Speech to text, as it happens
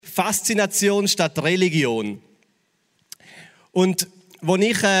Faszination statt Religion. Und als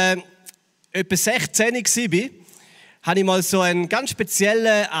ich etwa 16 war, hatte ich mal so einen ganz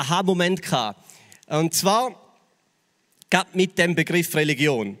speziellen Aha-Moment gehabt. Und zwar gerade mit dem Begriff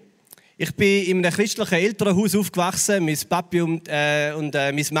Religion. Ich bin in einem christlichen Elternhaus aufgewachsen. Mein Papi und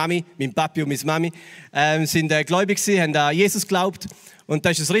meine Mami, sind gläubig gewesen, haben an Jesus geglaubt. Und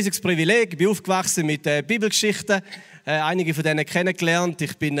das ist ein riesiges Privileg. Ich bin aufgewachsen mit Bibelgeschichten. Einige von denen kennengelernt.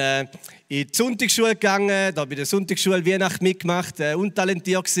 Ich bin in die Sonntagsschule gegangen, da bei der Sonntagsschule Weihnacht mitgemacht,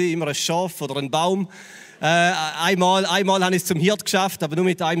 untalentiert gewesen, immer ein Schaf oder ein Baum. Einmal habe ich es zum Hirt geschafft, aber nur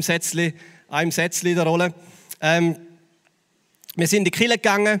mit einem Sätzchen in der Rolle. Wir sind in die Kirche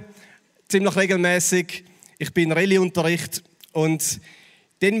gegangen, ziemlich regelmäßig. Ich bin in Rallye-Unterricht und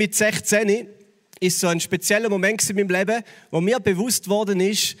dann mit 16 ist so ein spezieller Moment in meinem Leben, wo mir bewusst worden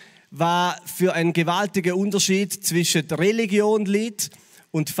ist, was für ein gewaltiger Unterschied zwischen Religion liegt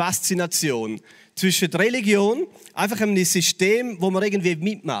und Faszination. Zwischen Religion, einfach einem System, wo man irgendwie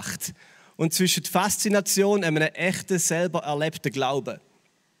mitmacht, und zwischen Faszination, einem echten, selber erlebten Glauben.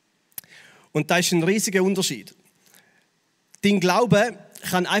 Und da ist ein riesiger Unterschied. Dein Glaube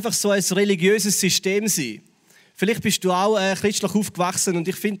kann einfach so ein religiöses System sein. Vielleicht bist du auch christlich aufgewachsen und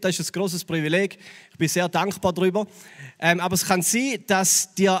ich finde, das ist ein grosses Privileg. Ich bin sehr dankbar darüber. Aber es kann sein,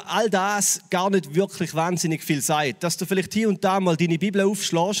 dass dir all das gar nicht wirklich wahnsinnig viel sagt. Dass du vielleicht hier und da mal deine Bibel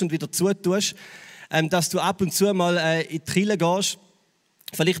aufschlägst und wieder zutust. Dass du ab und zu mal in die Kirche gehst.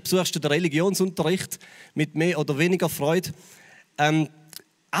 Vielleicht besuchst du den Religionsunterricht mit mehr oder weniger Freude.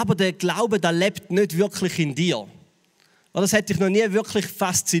 Aber der Glaube, der lebt nicht wirklich in dir. Das hat dich noch nie wirklich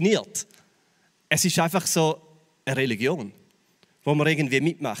fasziniert. Es ist einfach so eine Religion, wo man irgendwie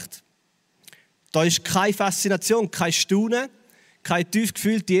mitmacht. Da ist keine Faszination, kein Staunen, keine tief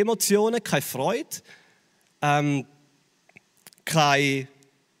gefühlte Emotionen, keine Freude, keine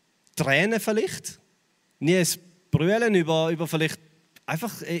Tränen vielleicht, nie ein Brüllen über vielleicht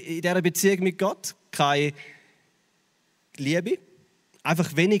einfach in dieser Beziehung mit Gott, keine Liebe,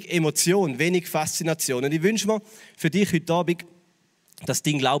 einfach wenig Emotion, wenig Faszination. Und ich wünsche mir für dich heute Abend, dass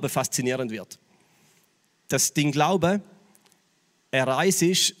dein Glaube faszinierend wird. Dass dein Glaube eine Reise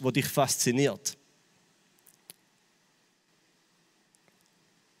ist, die dich fasziniert.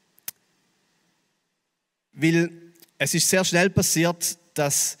 Weil es ist sehr schnell passiert,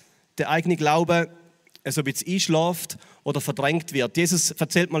 dass der eigene Glaube so ein bisschen einschläft oder verdrängt wird. Jesus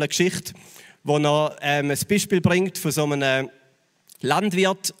erzählt mal eine Geschichte, wo er ein Beispiel bringt von so einem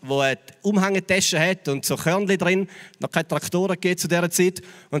Landwirt, der eine Umhängetasche hat und so Körnchen drin, noch keine Traktoren gegeben zu dieser Zeit,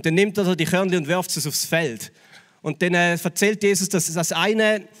 und dann nimmt er die Körnchen und wirft es aufs Feld. Und dann erzählt Jesus, dass das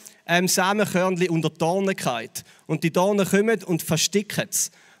eine Samenkörnchen unter Dornen geht. Und die Dornen kommen und versticken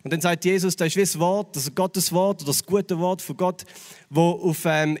es. Und dann sagt Jesus, das ist wie das Wort, das Gottes Wort oder das gute Wort von Gott, das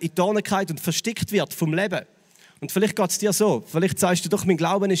in die Dornen geht und verstickt wird vom Leben. Und vielleicht geht es dir so, vielleicht sagst du doch, mein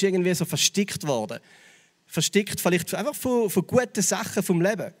Glauben ist irgendwie so verstickt worden. Verstickt vielleicht einfach von guten Sachen vom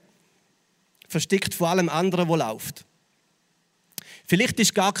Leben. Verstickt von allem anderen, was läuft. Vielleicht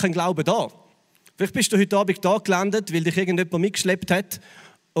ist gar kein Glaube da. Vielleicht bist du heute Abend da gelandet, weil dich irgendjemand mitgeschleppt hat.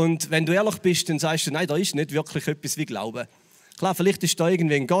 Und wenn du ehrlich bist, dann sagst du, nein, da ist nicht wirklich etwas wie Glauben. Klar, vielleicht ist da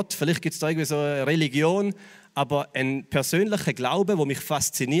irgendwie ein Gott, vielleicht gibt es da irgendwie so eine Religion, aber ein persönlicher Glaube, der mich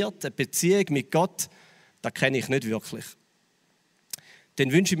fasziniert, eine Beziehung mit Gott, das kenne ich nicht wirklich.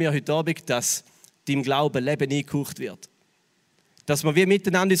 Dann wünsche ich mir heute Abend, dass deinem Glauben Leben eingehaucht wird. Dass wir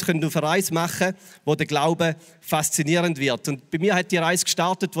miteinander uns auf eine Reise machen können, wo der Glaube faszinierend wird. Und bei mir hat die Reise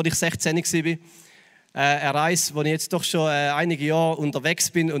gestartet, als ich 16 war. Eine Reise, wo ich jetzt doch schon einige Jahre unterwegs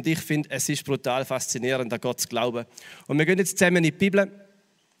bin, und ich finde, es ist brutal faszinierend, an Gott zu glauben. Und wir gehen jetzt zusammen in die Bibel,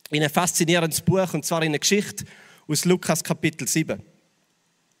 in ein faszinierendes Buch, und zwar in eine Geschichte aus Lukas Kapitel 7.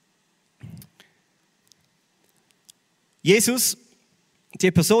 Jesus,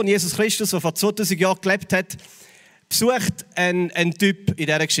 die Person Jesus Christus, der vor 2000 Jahren gelebt hat, besucht einen Typ in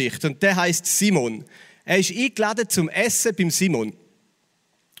dieser Geschichte, und der heißt Simon. Er ist eingeladen zum Essen beim Simon.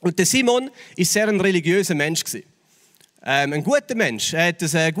 Und der Simon war sehr ein religiöser Mensch. Ein guter Mensch. Er hat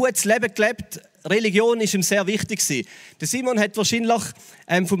ein gutes Leben gelebt. Religion war ihm sehr wichtig. Der Simon hat wahrscheinlich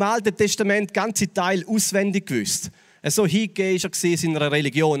vom Alten Testament ganze Teil auswendig gewusst. So hingegeben war er in seiner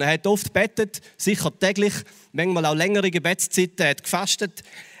Religion. Er hat oft gebetet, sicher täglich, manchmal auch längere Gebetszeiten. Er hat gefastet.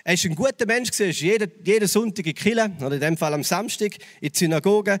 Er war ein guter Mensch, er ist jeden Sonntag in die Kirche, oder in dem Fall am Samstag, in die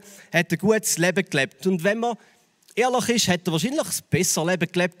Synagoge, hat ein gutes Leben gelebt. Und wenn man ehrlich ist, hat er wahrscheinlich ein besseres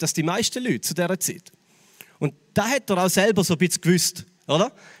Leben gelebt als die meisten Leute zu dieser Zeit. Und da hat er auch selber so ein bisschen gewusst,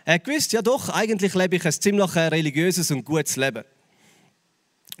 oder? Er hat gewusst, ja doch, eigentlich lebe ich ein ziemlich religiöses und gutes Leben.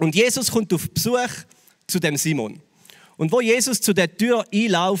 Und Jesus kommt auf Besuch zu dem Simon. Und wo Jesus zu der Tür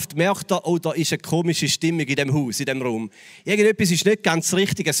einläuft, merkt er, oh, da ist eine komische Stimmung in dem Haus, in dem Raum. Irgendetwas ist nicht ganz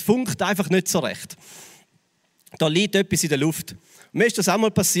richtig, es funkt einfach nicht so recht. Da liegt etwas in der Luft. Und mir ist das auch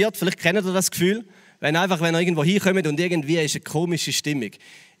mal passiert, vielleicht kennt ihr das Gefühl, wenn ihr irgendwo hinkommt und irgendwie ist eine komische Stimmung.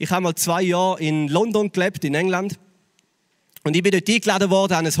 Ich habe mal 2 Jahre in London gelebt, in England. Und ich bin dort eingeladen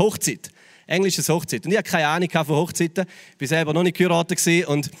worden an eine Hochzeit. Englisches Hochzeit. Und ich hatte keine Ahnung von Hochzeiten. Ich war selber noch nicht geheiratet.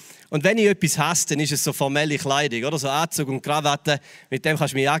 Und wenn ich etwas hasse, dann ist es so formelle Kleidung, oder? So Anzug und Krawatte, mit dem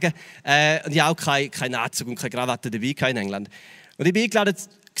kannst du mich jagen. Und ich hatte auch keinen Anzug und keine Krawatte dabei in England. Und ich bin eingeladen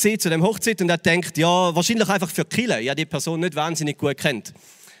zu dem Hochzeit und er denkt, ja, wahrscheinlich einfach für die Kirche. Ich habe die Person nicht wahnsinnig gut kennt.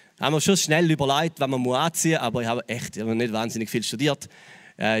 Haben wir schon schnell überlegt, was man anziehen muss, aber ich habe nicht wahnsinnig viel studiert.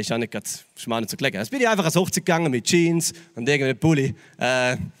 Ist auch nicht ganz schmal zu gelegen. Jetzt bin ich einfach ans Hochzeit gegangen mit Jeans und irgendeinem Pulli.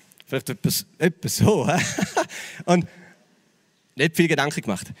 Vielleicht etwas so. Und nicht viel Gedanken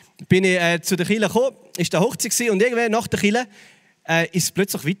gemacht. Bin ich zu der Kirche gekommen, ist der Hochzeit und irgendwann nach der Kirche ist es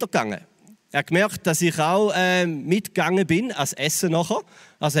plötzlich weitergegangen. Er hat gemerkt, dass ich auch mitgegangen bin als Essen nachher.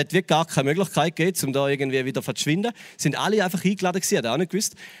 Also es hat wirklich gar keine Möglichkeit gegeben, um da irgendwie wieder zu verschwinden. Sind alle einfach eingeladen gewesen, hat er auch nicht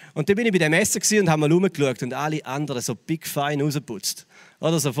gewusst. Und dann bin ich bei dem Essen und habe mal rumgeschaut und alle anderen so big fein rausgeputzt.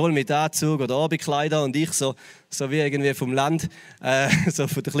 Oder so voll mit Anzug oder Abendkleider und ich so wie irgendwie vom Land, so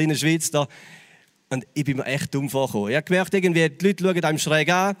von der kleinen Schweiz da. Und ich bin mir echt dumm vorgekommen. Ich habe gemerkt, irgendwie, die Leute schauen einem schräg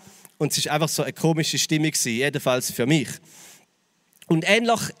an und es war einfach so eine komische Stimmung gewesen, jedenfalls für mich. Und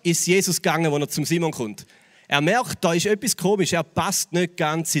ähnlich ist Jesus gegangen, als er zum Simon kommt. Er merkt, da ist etwas komisch, er passt nicht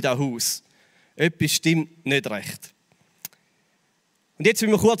ganz in das Haus. Etwas stimmt nicht recht. Und jetzt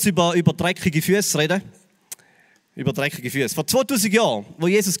wollen wir kurz über dreckige Füße reden. Über dreckige Füße. Vor 2000 Jahren, wo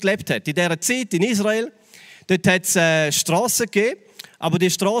Jesus gelebt hat, in dieser Zeit in Israel, dort hat es Strassen gegeben, aber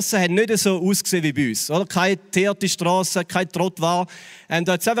die Strassen haben nicht so ausgesehen wie bei uns. Oder? Keine teerte Strasse, kein Trottoir.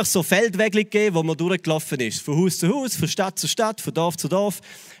 Da hat es einfach so Feldwege gegeben, wo man durchgelaufen ist. Von Haus zu Haus, von Stadt zu Stadt, von Dorf zu Dorf.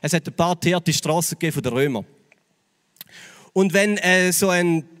 Es hat ein paar teerte Strassen gegeben von den Römern. Und wenn so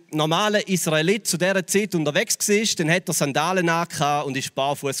ein normaler Israelit zu dieser Zeit unterwegs war, dann hat er Sandalen angehabt und ist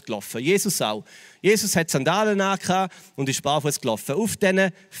barfuß gelaufen. Jesus auch. Jesus hat Sandalen angehabt und ist barfuß gelaufen. Auf diesen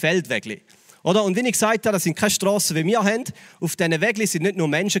Feldwegen. Oder? Und wie ich gesagt habe, das sind keine Strassen, wie wir haben. Auf diesen Wegen sind nicht nur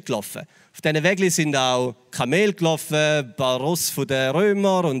Menschen gelaufen. Auf diesen Wegen sind auch Kamele gelaufen, ein paar Rosse von den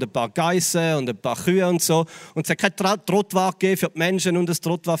Römern und ein paar Geissen und ein paar Kühe und so. Und es hat kein Trottoir gegeben für die Menschen und ein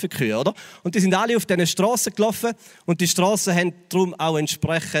Trottoir für die Kühe. Oder? Und die sind alle auf diesen Strassen gelaufen und die Strassen haben darum auch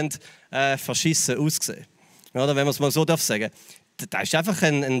entsprechend verschissen ausgesehen. Oder? Wenn man es mal so sagen darf. Das war einfach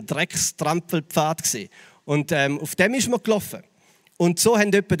ein Dreckstrampelpfad. Und auf dem ist man gelaufen. Und so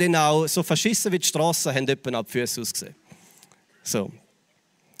haben etwa dann auch, so verschissen wie die Strassen, haben etwa auch die Füße ausgesehen. So.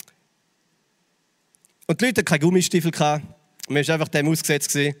 Und die Leute hatten keine Gummistiefel. Man war einfach dem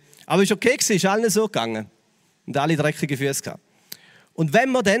ausgesetzt. Aber es war okay, es ist allen so gegangen. Und alle dreckige Füße gehabt. Und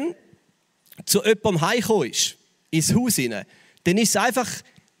wenn man dann zu jemandem heimgekommen ist, ins Haus hinein, dann war es einfach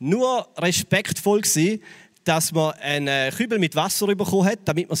nur respektvoll gewesen, dass man einen Kübel mit Wasser bekommen hat,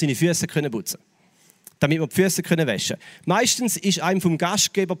 damit man seine Füße putzen konnte. Damit man die Füße waschen können. Meistens ist einem vom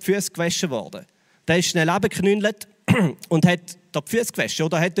Gastgeber die Füße gewaschen worden. Der ist schnell runtergeknündelt und hat die Füße gewaschen.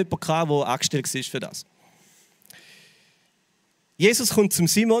 Oder hat jemand gehabt, der angestellt war für das. Jesus kommt zum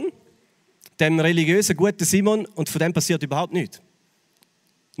Simon, dem religiösen, guten Simon, und von dem passiert überhaupt nichts.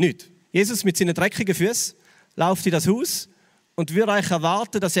 Nichts. Jesus mit seinen dreckigen Füßen läuft in das Haus und würde eigentlich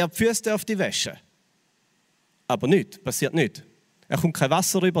erwarten, dass er die Füße auf die waschen. Aber nichts, passiert nichts. Er kommt kein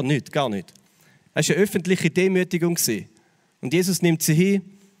Wasser rüber, nichts, gar nichts. Es war eine öffentliche Demütigung. Und Jesus nimmt sie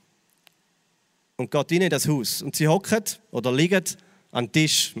hin und geht rein in das Haus. Und sie hocken oder liegen an den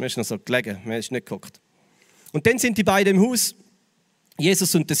Tisch. Man ist noch so gelegen, man ist nicht gehockt. Und dann sind die beiden im Haus,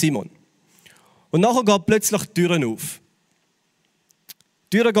 Jesus und der Simon. Und nachher geht plötzlich die Türen auf.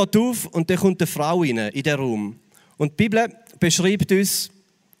 Die Tür geht auf und dann kommt eine Frau rein in den Raum. Und die Bibel beschreibt uns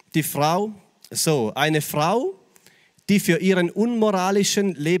die Frau so: eine Frau, die für ihren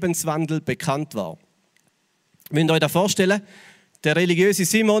unmoralischen Lebenswandel bekannt war. Wenn ihr euch das vorstellen, der religiöse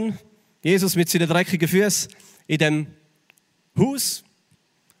Simon, Jesus mit seinen dreckigen Füßen in dem Haus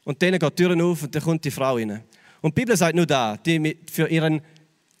und dann geht die Türen auf und dann kommt die Frau rein. Und die Bibel sagt nur da, die für ihren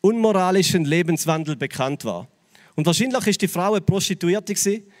unmoralischen Lebenswandel bekannt war. Und wahrscheinlich war die Frau eine Prostituierte.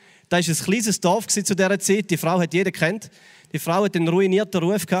 Das war ein kleines Dorf zu dieser Zeit. Die Frau hat jeder kennt. Die Frau hat einen ruinierten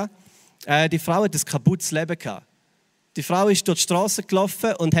Ruf gehabt. Die Frau hat ein kaputtes Leben gehabt. Die Frau ist durch die Straße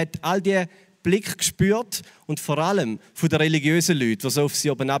gelaufen und hat all die Blicke gespürt und vor allem von den religiösen Leuten, die so auf sie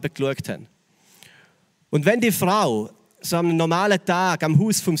oben runtergeschaut haben. Und wenn die Frau so am normalen Tag am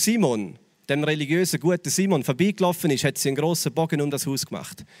Haus von Simon, dem religiösen, guten Simon, vorbeigelaufen ist, hat sie einen grossen Bogen um das Haus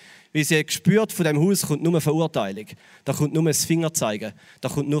gemacht. Weil sie hat gespürt, von diesem Haus kommt nur Verurteilung. Da kommt nur das Fingerzeigen. Da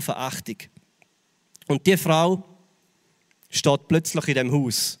kommt nur Verachtung. Und die Frau steht plötzlich in diesem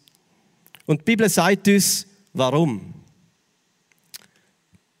Haus. Und die Bibel sagt uns, warum.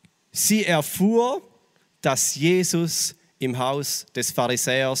 Sie erfuhr, dass Jesus im Haus des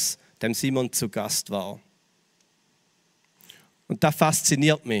Pharisäers, dem Simon, zu Gast war. Und das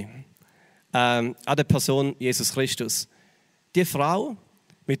fasziniert mich an der Person Jesus Christus. Die Frau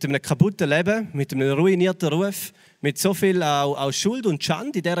mit einem kaputten Leben, mit einem ruinierten Ruf, mit so viel auch Schuld und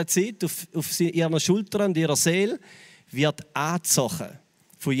Schande in dieser Zeit auf ihren Schultern und ihrer Seele, wird angezogen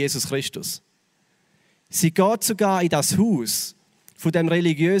von Jesus Christus. Sie geht sogar in das Haus von dem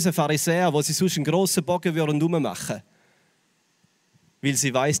religiösen Pharisäer, wo sie sonst einen grossen Bogen herummachen würden, weil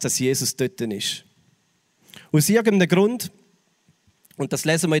sie weiß, dass Jesus dort ist. Aus irgendeinem Grund, und das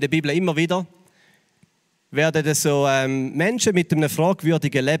lesen wir in der Bibel immer wieder, werden so Menschen mit einem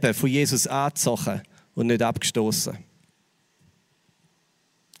fragwürdigen Leben von Jesus angezogen und nicht abgestoßen.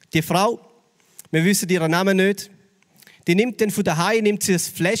 Die Frau, wir wissen ihren Namen nicht, die nimmt dann von daheim ein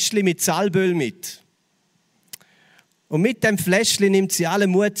Fläschchen mit Salböl mit. Und mit dem Fläschchen nimmt sie alle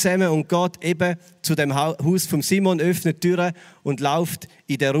Mut zusammen und geht eben zu dem Haus von Simon, öffnet die Türe und läuft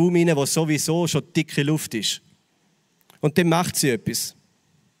in den Raum hinein, wo sowieso schon dicke Luft ist. Und dann macht sie etwas.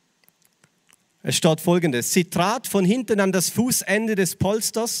 Es steht Folgendes: Sie trat von hinten an das Fußende des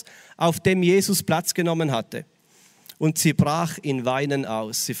Polsters, auf dem Jesus Platz genommen hatte. Und sie brach in Weinen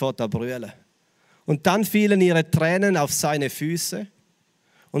aus. Sie fährt an brüllen. Und dann fielen ihre Tränen auf seine Füße.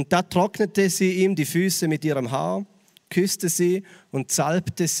 Und da trocknete sie ihm die Füße mit ihrem Haar, küsste sie und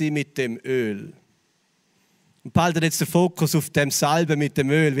salbte sie mit dem Öl. Und behaltet jetzt den Fokus auf dem Salben mit dem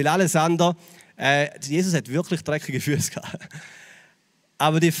Öl, weil alles andere, Jesus hat wirklich dreckige Füße gehabt.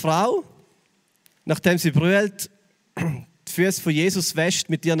 Aber die Frau, nachdem sie brüllt, die Füße von Jesus wäscht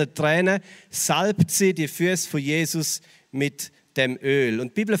mit ihren Tränen, salbt sie die Füße von Jesus mit dem Öl. Und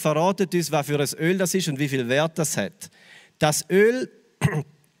die Bibel verratet uns, was für ein Öl das ist und wie viel Wert das hat. Das Öl,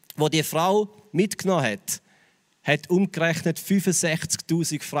 das die Frau mitgenommen hat, hat umgerechnet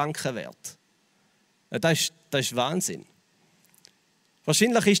 65'000 Franken wert. Das ist Wahnsinn.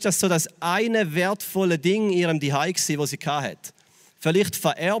 Wahrscheinlich ist das so das eine wertvolle Ding in ihrem Zuhause, das sie hatte. Vielleicht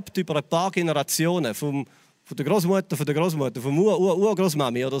vererbt über ein paar Generationen von der Großmutter, vom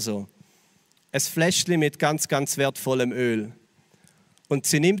Urgroßmami oder so. Ein Fläschchen mit ganz, ganz wertvollem Öl. Und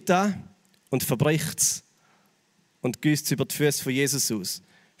sie nimmt das und verbricht es und gießt es über die Füße von Jesus aus.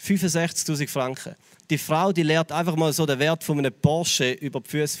 65'000 Franken. Die Frau, die lehrt einfach mal so den Wert von einem Porsche über die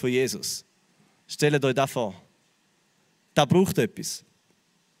Füße von Jesus. Stellt euch das vor. Da braucht etwas.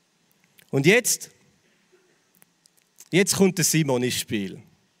 Und jetzt kommt der Simon ins Spiel.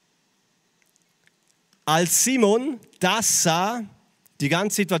 Als Simon das sah, die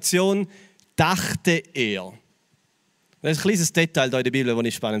ganze Situation, dachte er. Das ist ein kleines Detail hier in der Bibel, das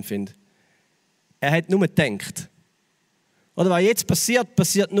ich spannend finde. Er hat nur gedacht. Oder was jetzt passiert,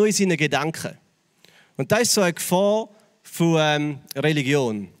 passiert nur in seinen Gedanken. Und das ist so eine Gefahr von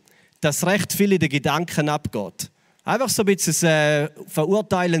Religion, dass recht viel in den Gedanken abgeht. Einfach so ein bisschen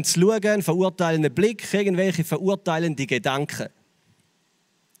verurteilendes Schauen, einen verurteilenden Blick, irgendwelche verurteilende Gedanken.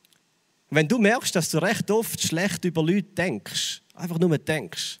 Wenn du merkst, dass du recht oft schlecht über Leute denkst, einfach nur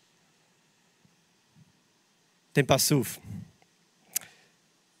denkst, dann pass auf.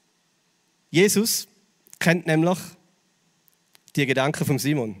 Jesus kennt nämlich die Gedanken von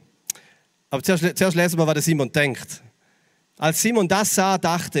Simon. Aber zuerst lesen wir, was der Simon denkt. Als Simon das sah,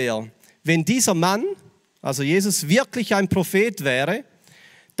 dachte er, wenn dieser Mann, also Jesus, wirklich ein Prophet wäre,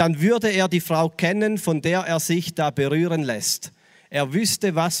 dann würde er die Frau kennen, von der er sich da berühren lässt. Er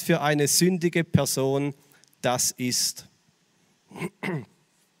wüsste, was für eine sündige Person das ist.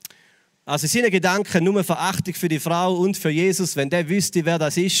 Also seine Gedanken nur Verachtung für die Frau und für Jesus. Wenn der wüsste, wer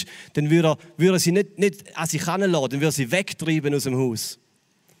das ist, dann würde er sie nicht an sich heranlassen, dann würde sie wegtreiben aus dem Haus.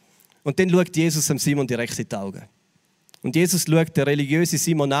 Und dann schaut Jesus dem Simon direkt in die Augen. Und Jesus schaut den religiösen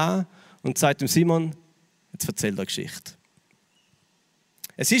Simon an und sagt dem Simon, jetzt erzähl dir eine Geschichte.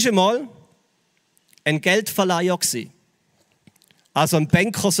 Es war einmal ein Geldverleiher, also ein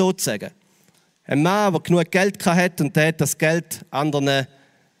Banker sozusagen. Ein Mann, der genug Geld hatte und der hat das Geld anderen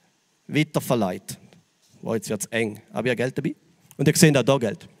weiterverleiht. Oh, jetzt wird es eng. Aber ich habe Geld dabei. Und ihr seht auch hier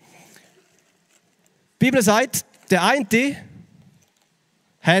Geld. Die Bibel sagt, der eine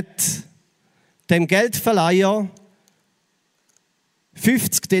hat dem Geldverleiher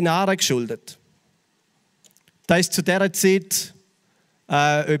 50 Denare geschuldet. Das war zu dieser Zeit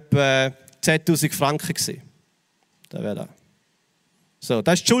etwa 10'000 Franken. Das wäre das. So,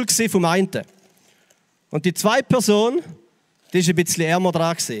 das war die Schuld vom einen. Und die zweite Person, die war ein bisschen ärmer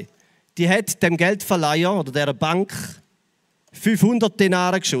dran. die hat dem Geldverleiher oder dieser Bank 500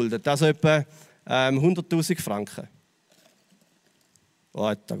 Denare geschuldet, also etwa 100'000 Franken.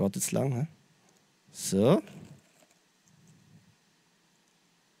 Oh, da geht jetzt lang. He? So.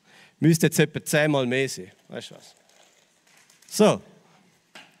 Müsste jetzt etwa 10-mal mehr sein. Weißt du was? So.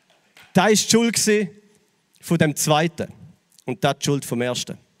 Das war die Schuld von dem Zweiten. Und das die Schuld vom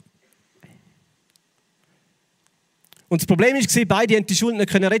Ersten. Und das Problem war, beide haben die Schuld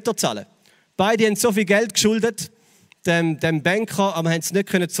nicht retour zahlen. Beide haben so viel Geld geschuldet, dem Banker, aber haben es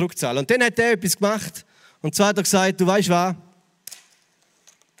nicht zurückzahlen. Und dann hat er etwas gemacht. Und zwar hat er gesagt, du weißt was?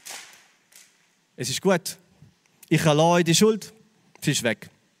 Es ist gut. Ich erlasse die Schuld. Sie ist weg.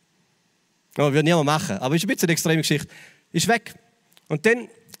 Das würde niemand machen. Aber es ist ein bisschen eine extreme Geschichte. Ist weg. Und dann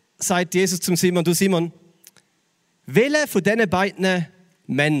sagt Jesus zum Simon, du Simon, welcher von diesen beiden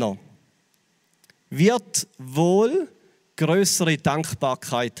Männern wird wohl größere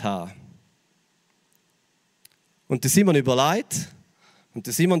Dankbarkeit haben? Und der Simon überlegt. Und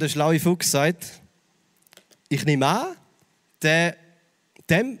der Simon, der schlaue Fuchs, sagt, ich nehme an,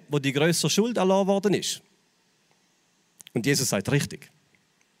 dem, wo die größere Schuld erlassen worden ist. Und Jesus sagt, richtig.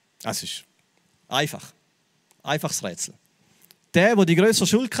 Es ist einfach. Einfaches Rätsel. Der die größere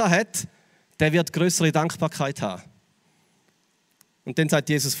Schuld hat, der wird größere Dankbarkeit haben. Und dann sagt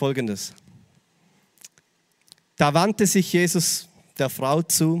Jesus Folgendes. Da wandte sich Jesus der Frau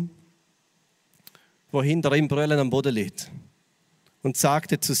zu, wo hinter ihm brüllend am Boden liegt, und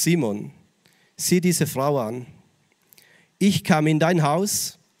sagte zu Simon, sieh diese Frau an. Ich kam in dein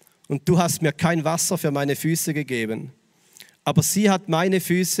Haus und du hast mir kein Wasser für meine Füße gegeben. Aber sie hat meine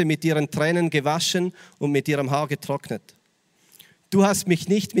Füße mit ihren Tränen gewaschen und mit ihrem Haar getrocknet. Du hast mich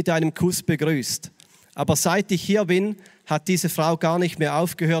nicht mit einem Kuss begrüßt, aber seit ich hier bin, hat diese Frau gar nicht mehr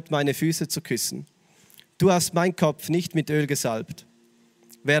aufgehört, meine Füße zu küssen. Du hast meinen Kopf nicht mit Öl gesalbt,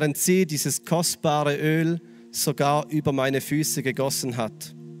 während sie dieses kostbare Öl sogar über meine Füße gegossen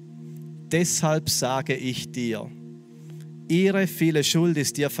hat. Deshalb sage ich dir, ihre viele Schuld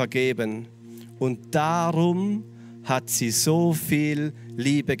ist dir vergeben und darum hat sie so viel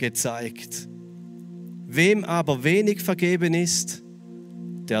Liebe gezeigt. Wem aber wenig vergeben ist,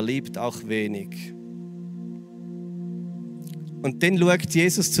 der liebt auch wenig. Und dann schaut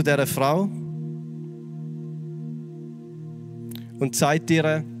Jesus zu dieser Frau und sagt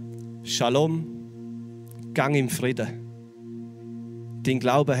ihr, Shalom, gang im Frieden. Dein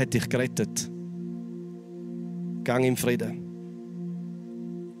Glaube hat dich gerettet. Gang im Frieden.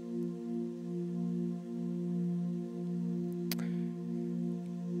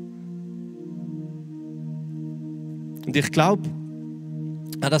 Und ich glaube,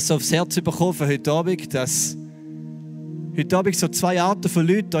 ich habe das so aufs Herz bekommen heute Abend, dass heute Abend so zwei Arten von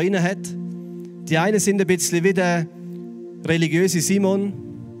Leuten da drin hat. Die einen sind ein bisschen wie der religiöse Simon,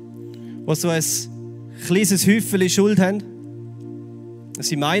 die so ein kleines Häufchen Schuld haben.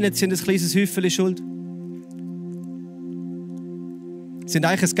 Sie meinen, sie haben ein kleines Häufchen Schuld. Sie sind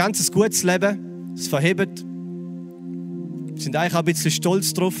eigentlich ein ganzes gutes Leben, es verhebt. Sie sind eigentlich auch ein bisschen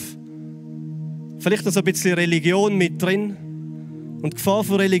stolz drauf. Vielleicht noch so ein bisschen Religion mit drin. Und die Gefahr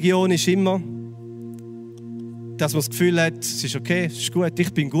von Religion ist immer, dass man das Gefühl hat, es ist okay, es ist gut,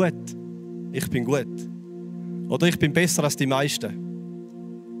 ich bin gut. Ich bin gut. Oder ich bin besser als die meisten.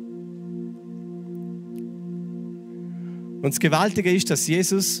 Und das Gewaltige ist, dass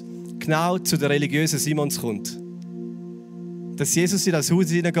Jesus genau zu den religiösen Simons kommt. Dass Jesus in das Haus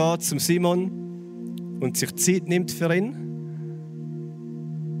hineingeht zum Simon und sich Zeit nimmt für ihn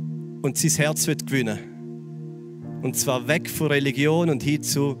und sein Herz wird gewinnen. Und zwar weg von Religion und hin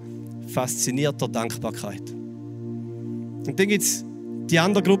zu faszinierter Dankbarkeit. Und dann gibt es die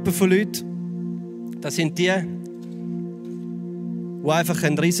andere Gruppe von Leuten. Das sind die einfach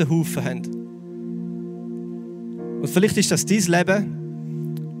einen riesen Haufen haben. Und vielleicht ist das dein Leben,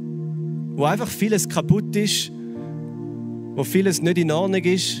 wo einfach vieles kaputt ist, wo vieles nicht in Ordnung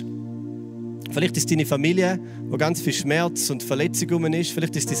ist. Vielleicht ist deine Familie, wo ganz viel Schmerz und Verletzung ist.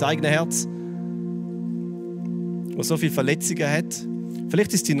 Vielleicht ist dein eigenes Herz, wo so viele Verletzungen hat.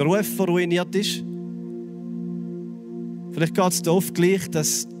 Vielleicht ist dein Ruf, der ruiniert ist. Vielleicht geht es dir oft gleich,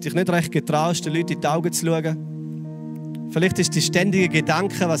 dass du dich nicht recht getraust, den Leuten in die Augen zu schauen. Vielleicht ist die ständige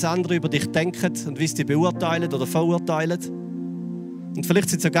Gedanke, was andere über dich denken und wie sie dich beurteilen oder verurteilen. Und vielleicht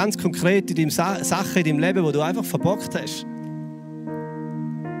sind es so ganz konkret in deinem Sachen in deinem Leben, die du einfach verbockt hast.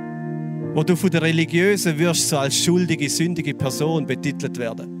 Wo du von den Religiösen wirst so als schuldige, sündige Person betitelt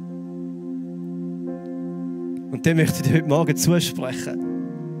werden. Und dem möchte ich dir heute Morgen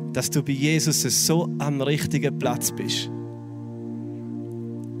zusprechen, dass du bei Jesus so am richtigen Platz bist.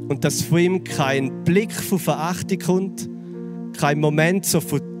 Und dass von ihm kein Blick von Verachtung kommt, kein Moment so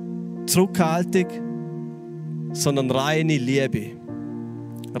von Zurückhaltung, sondern reine Liebe.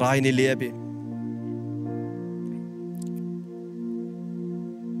 Reine Liebe.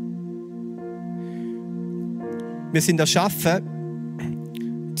 Wir sind erschaffen,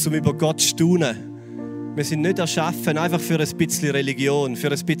 um über Gott zu staunen. Wir sind nicht erschaffen, einfach für ein bisschen Religion,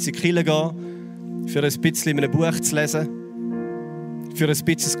 für ein bisschen Kirche gehen, für ein bisschen in einem Buch zu lesen, für ein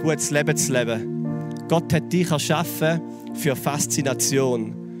bisschen ein gutes Leben zu leben. Gott hat dich erschaffen für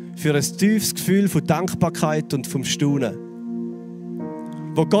Faszination, für ein tiefes Gefühl von Dankbarkeit und vom Staunen.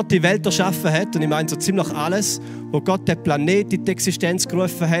 Wo Gott die Welt erschaffen hat, und ich meine so ziemlich alles, wo Gott den Planeten in die Existenz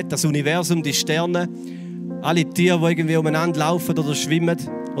gerufen hat, das Universum, die Sterne, alle Tiere, die irgendwie umeinander laufen oder schwimmen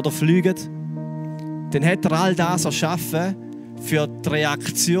oder fliegen, dann hat er all das erschaffen für die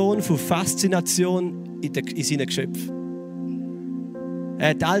Reaktion von Faszination in seinen Geschöpfen. Er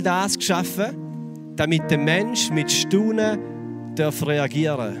hat all das geschaffen, damit der Mensch mit Staunen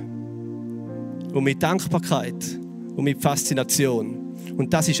reagieren darf. Und mit Dankbarkeit und mit Faszination.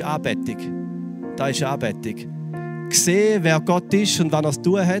 Und das ist Anbetung. Das ist Anbetung. Sehen, wer Gott ist und was er zu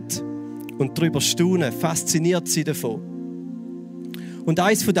tun hat und darüber staunen, fasziniert sein davon. Und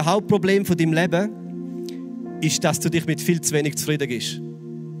eines der Hauptprobleme von deinem Leben ist, dass du dich mit viel zu wenig zufrieden gibst.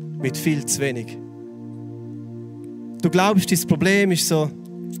 Mit viel zu wenig. Du glaubst, dein Problem ist so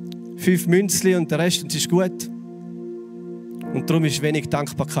 5 Münzli und der Rest ist gut. Und darum ist wenig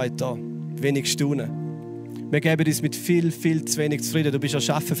Dankbarkeit da, wenig Staunen. Wir geben uns mit viel, viel zu wenig zufrieden. Du bist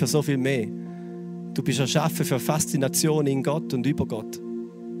erschaffen für so viel mehr. Du bist erschaffen für Faszination in Gott und über Gott.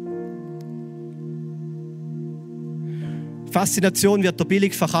 Faszination wird da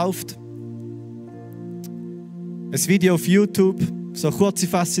billig verkauft. Ein Video auf YouTube, so eine kurze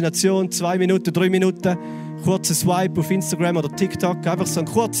Faszination, 2 Minuten, 3 Minuten, kurzer Swipe auf Instagram oder TikTok, einfach so ein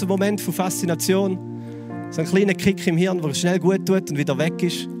kurzer Moment von Faszination, so ein kleiner Kick im Hirn, der schnell gut tut und wieder weg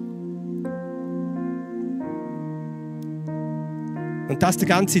ist. Und das den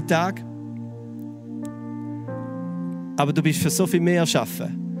ganzen Tag. Aber du bist für so viel mehr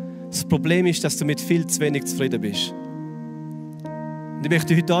erschaffen. Das Problem ist, dass du mit viel zu wenig zufrieden bist. Und ich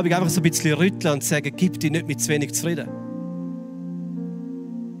möchte heute Abend einfach so ein bisschen rütteln und sagen, gib dich nicht mit zu wenig zufrieden.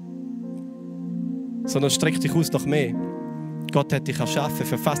 Sondern streck dich aus nach mehr. Gott hat dich erschaffen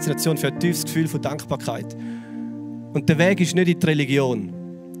für Faszination, für ein tiefes Gefühl von Dankbarkeit. Und der Weg ist nicht in die Religion.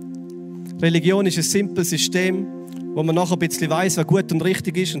 Religion ist ein simples System, wo man nachher ein bisschen weiss, was gut und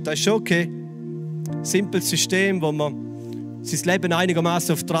richtig ist. Und das ist schon okay. Ein simples System, wo man sein Leben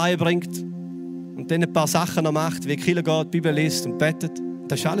einigermaßen auf die Reihe bringt und dann ein paar Sachen noch macht, wie Kirche geht, die Bibel liest und betet.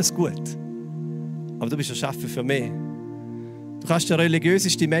 Das ist alles gut. Aber du bist erschaffen für mehr. Du kannst der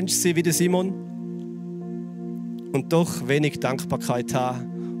religiöseste Mensch sein wie der Simon und doch wenig Dankbarkeit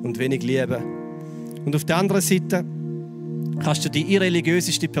haben und wenig Liebe. Und auf der anderen Seite kannst du die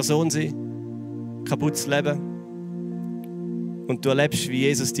irreligiöseste Person sein, kaputtes Leben. Und du erlebst, wie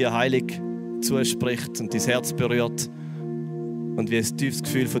Jesus dir heilig zuspricht und dein Herz berührt und wie ein tiefes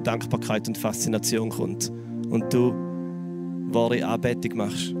Gefühl von Dankbarkeit und Faszination kommt und du wahre Anbetung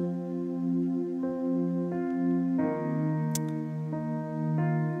machst.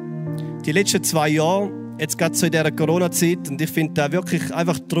 Die letzten 2 Jahre, jetzt gerade so in dieser Corona-Zeit, und ich finde das wirklich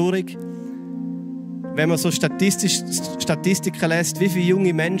einfach traurig, wenn man so Statistiken lässt, wie viele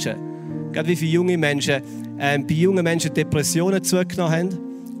junge Menschen, gerade wie viele junge Menschen bei jungen Menschen Depressionen zugenommen haben,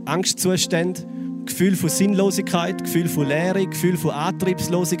 Angstzustände, Gefühl von Sinnlosigkeit, Gefühl von Leere, Gefühl von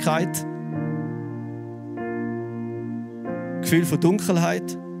Antriebslosigkeit, Gefühl von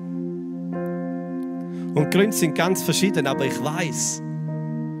Dunkelheit. Und die Gründe sind ganz verschieden, aber ich weiß,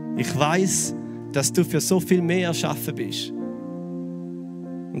 dass du für so viel mehr erschaffen bist.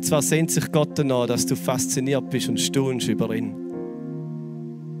 Und zwar sehnt sich Gott danach, dass du fasziniert bist und staunst über ihn.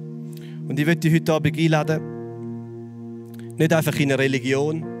 Und ich möchte dich heute Abend einladen, nicht einfach in eine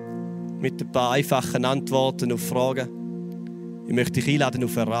Religion mit ein paar einfachen Antworten auf Fragen. Ich möchte dich einladen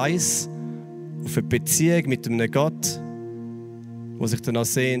auf eine Reise, auf eine Beziehung mit einem Gott, der sich danach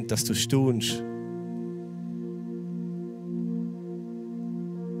sehnt, dass du staunst.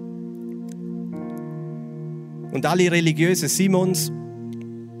 Und alle religiösen Simons,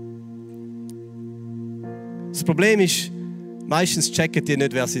 das Problem ist, meistens checken die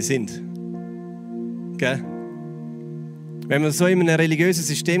nicht, wer sie sind. Gell? Wenn man so in einem religiösen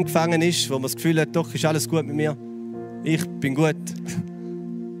System gefangen ist, wo man das Gefühl hat, doch, ist alles gut mit mir, ich bin gut,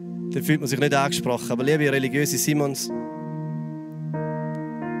 dann fühlt man sich nicht angesprochen. Aber liebe religiöse Simons,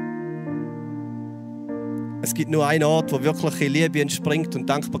 es gibt nur einen Ort, wo wirkliche Liebe entspringt und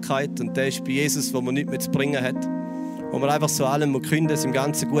Dankbarkeit, und der ist bei Jesus, wo man nichts mehr zu bringen hat. Wo man einfach so allem künden, im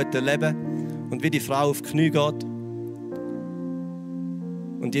ganzen guten Leben, und wie die Frau auf die Knie geht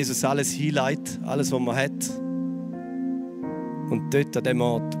und Jesus alles hinleitet, alles, was man hat. Und dort an dem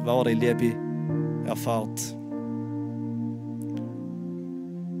Ort wahre Liebe erfahrt.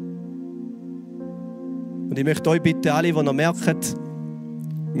 Und ich möchte euch bitten, alle, die noch merken,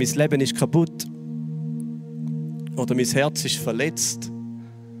 mein Leben ist kaputt oder mein Herz ist verletzt,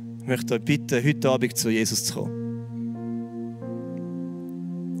 ich möchte euch bitten, heute Abend zu Jesus zu kommen.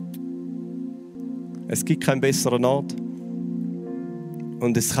 Es gibt keinen besseren Ort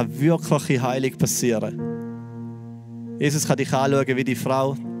und es kann wirklich Heilung passieren. Jesus kann dich anschauen wie die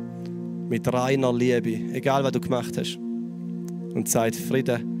Frau mit reiner Liebe, egal was du gemacht hast, und sagt,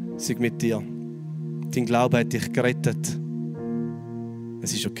 Frieden sei mit dir. Dein Glaube hat dich gerettet.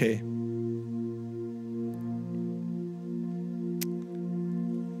 Es ist okay.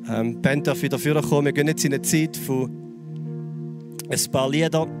 Die Band darf wieder vorkommen. Wir gehen jetzt in eine Zeit von ein paar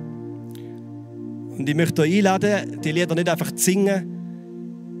Lieder. Und ich möchte euch einladen, die Lieder nicht einfach zu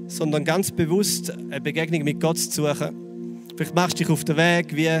singen, sondern ganz bewusst eine Begegnung mit Gott zu suchen. Vielleicht machst du dich auf den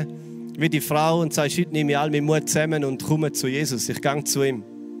Weg wie die Frau und sagst, heute nehme ich all meinen Mut zusammen und komme zu Jesus. Ich gehe zu ihm.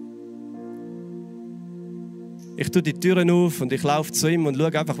 Ich tue die Türen auf und ich laufe zu ihm und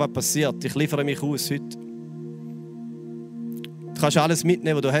schaue einfach, was passiert. Ich liefere mich aus heute. Du kannst alles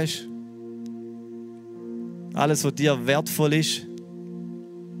mitnehmen, was du hast. Alles, was dir wertvoll ist.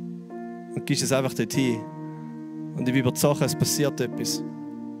 Und gibst es einfach dorthin. Und ich bin überzeugt, es passiert etwas.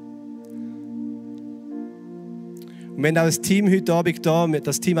 Und wir haben auch ein Team heute Abend da.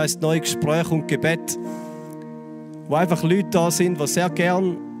 Das Team heisst Neue Gespräche und Gebet. Wo einfach Leute da sind, die sehr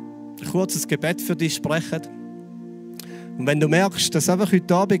gerne ein kurzes Gebet für dich sprechen. Und wenn du merkst, dass einfach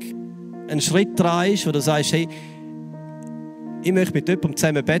heute Abend ein Schritt dran ist, wo du sagst, hey, ich möchte mit jemandem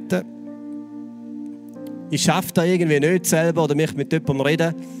zusammen beten, ich schaffe das irgendwie nicht selber oder möchte mit jemandem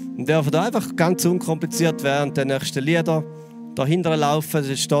reden, dann dürfen da einfach ganz unkompliziert während der nächsten Lieder dahinter laufen.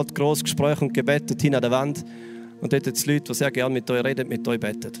 Es steht gross Gespräch und Gebet dort hinten an der Wand. Und dort sind es Leute, die sehr gerne mit euch reden, mit euch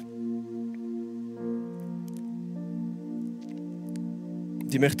beten.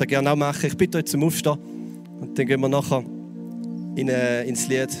 Die möchte ich gerne auch machen. Ich bitte euch zum Aufstehen und dann gehen wir nachher ins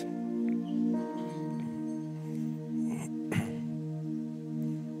Lied.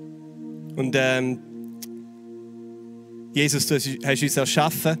 Und Jesus, du hast uns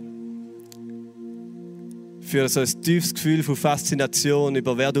erschaffen für so ein tiefes Gefühl von Faszination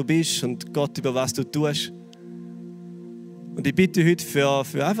über wer du bist und Gott, über was du tust. Und ich bitte heute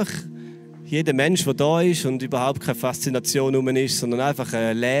für einfach jeden Mensch, der da ist und überhaupt keine Faszination um ihn ist, sondern einfach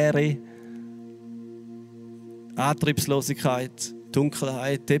eine Leere, Antriebslosigkeit,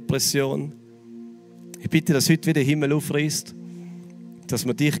 Dunkelheit, Depression. Ich bitte, dass heute wieder der Himmel aufreißt, dass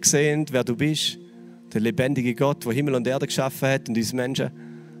wir dich sehen, wer du bist, der lebendige Gott, der Himmel und Erde geschaffen hat und uns Menschen.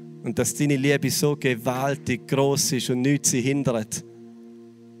 Und dass deine Liebe so gewaltig groß ist und nichts sie hindert.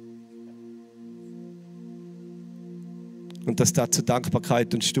 Und dass das zu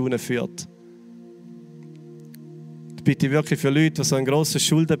Dankbarkeit und Staunen führt. Ich bitte wirklich für Leute, die so einen grossen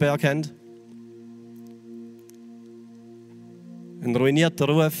Schuldenberg haben, einen ruinierten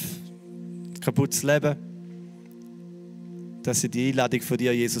Ruf, ein kaputtes Leben, dass sie die Einladung von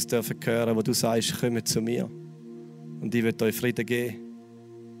dir, Jesus, dürfen hören, wo du sagst, kommt zu mir und ich will euch Frieden geben.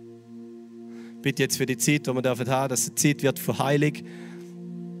 Ich bitte jetzt für die Zeit, die wir haben dürfen, dass es eine Zeit wird von Heilung,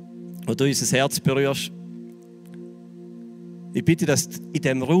 wo du unser Herz berührst. Ich bitte, dass in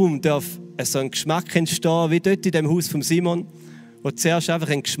diesem Raum so ein Geschmack entstehen, wie dort in dem Haus von Simon, wo zuerst einfach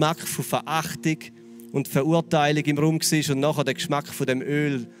ein Geschmack von Verachtung und Verurteilung im Raum war und nachher der Geschmack von dem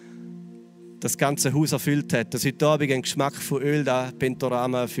Öl das ganze Haus erfüllt hat. Dass heute Abend ein Geschmack von Öl das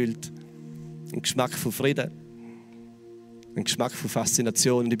Pentorama erfüllt. Ein Geschmack von Frieden. Ein Geschmack von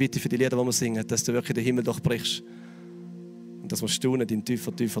Faszination. Und ich bitte für die Lieder, die wir singen, dass du wirklich den Himmel durchbrichst. Und dass wir staunen in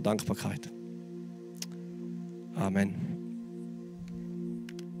tiefer Dankbarkeit. Amen.